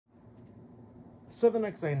So the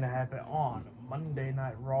next thing to happen on Monday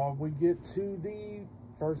Night Raw, we get to the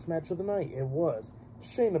first match of the night. It was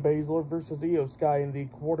Shayna Baszler versus Io Sky in the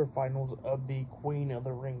quarterfinals of the Queen of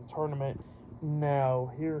the Ring tournament.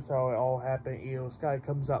 Now, here's how it all happened. Io Sky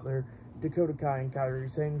comes out there. Dakota Kai and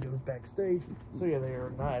Kairi Sane goes backstage. So yeah, they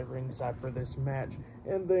are not at ringside for this match.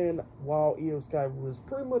 And then, while Io Sky was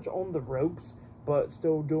pretty much on the ropes, but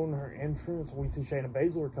still doing her entrance, we see Shayna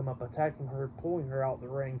Baszler come up, attacking her, pulling her out the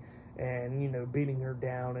ring, and, you know, beating her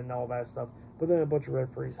down and all that stuff. But then a bunch of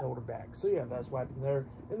referees held her back. So yeah, that's what happened there.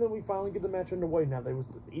 And then we finally get the match underway. Now, there was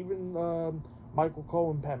even Michael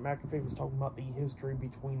Cole and Pat McAfee was talking about the history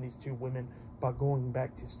between these two women by going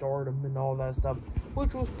back to Stardom and all that stuff,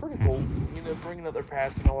 which was pretty cool. You know, bringing up their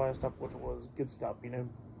past and all that stuff, which was good stuff, you know.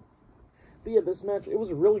 So yeah, this match, it was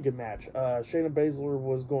a really good match. Shayna Baszler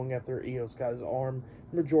was going after Io Sky's arm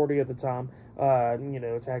majority of the time, you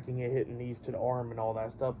know, attacking it, hitting knees to the arm and all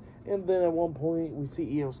that stuff. And then at one point, we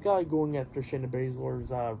see Io Sky going after Shayna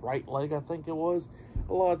Baszler's right leg, I think it was,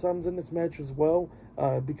 a lot of times in this match as well,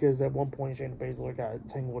 because at one point, Shayna Baszler got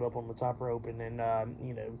tangled up on the top rope, and then,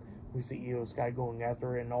 you know, we see Io Sky going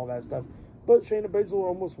after it and all that stuff. But Shayna Baszler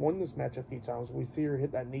almost won this match a few times. We see her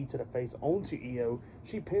hit that knee to the face onto Io.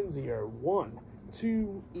 She pins Io 1,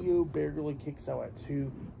 2. Io barely kicks out at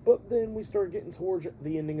 2. But then we start getting towards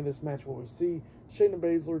the ending of this match where we see Shayna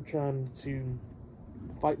Baszler trying to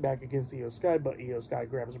fight back against Io Sky, but Io Sky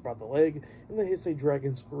grabs her by the leg and then hits a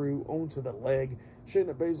dragon screw onto the leg.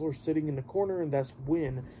 Shayna Baszler sitting in the corner, and that's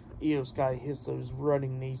when Io Sky hits those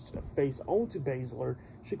running knees to the face onto Baszler.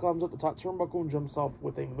 She climbs up the top turnbuckle and jumps off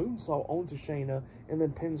with a moonsault onto Shayna, and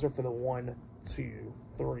then pins her for the 1, 2,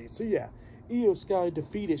 3. So yeah, Io Sky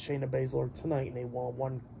defeated Shayna Baszler tonight in a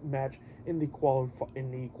 1-on-1 match in the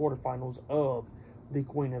quarterfinals of the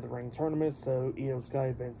Queen of the Ring tournament. So Io Sky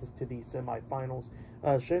advances to the semifinals.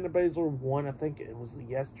 Shayna Baszler won, I think it was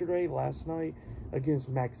last night, against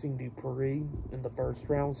Maxine Dupree in the first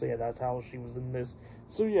round. So yeah, that's how she was in this.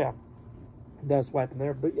 So yeah, that's what happened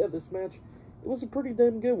there. But yeah, this match, it was a pretty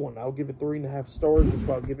damn good one. I'll give it 3.5 stars. That's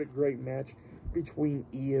why I'll give it great match between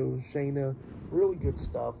Io and Shayna. Really good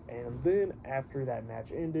stuff. And then after that match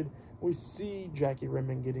ended, we see Jackie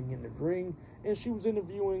Redmond getting in the ring, and she was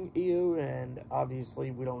interviewing Io, and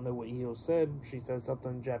obviously we don't know what Io said. She said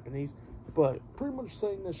something in Japanese, but pretty much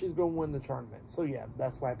saying that she's going to win the tournament. So yeah,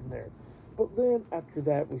 that's what happened there. But then after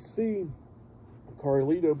that, we see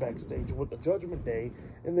Carlito backstage with the Judgment Day,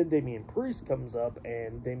 and then Damian Priest comes up,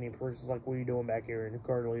 and Damian Priest is like, "What are you doing back here?" And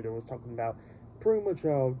Carlito was talking about pretty much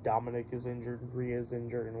how Dominic is injured, Rhea is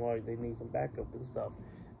injured, and like they need some backup and stuff.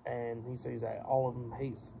 And he says that all of them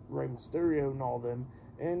hates Rey Mysterio and all of them,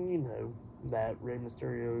 and you know that Rey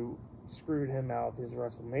Mysterio screwed him out of his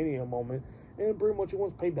WrestleMania moment, and pretty much he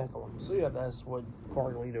wants payback on him. So yeah, that's what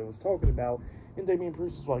Carlito was talking about. And Damian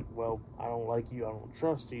Priest is like, "Well, I don't like you, I don't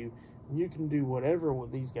trust you. You can do whatever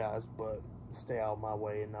with these guys, but stay out of my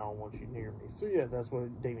way, and I don't want you near me." So yeah, that's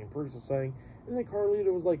what Damian Priest was saying. And then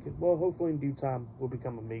Carlito was like, "Well, hopefully in due time we'll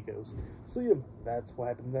become amigos." So yeah, that's what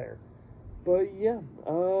happened there. But yeah,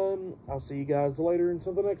 I'll see you guys later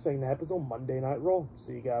until the next thing that happens on Monday Night Raw.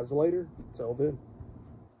 See you guys later. Till then.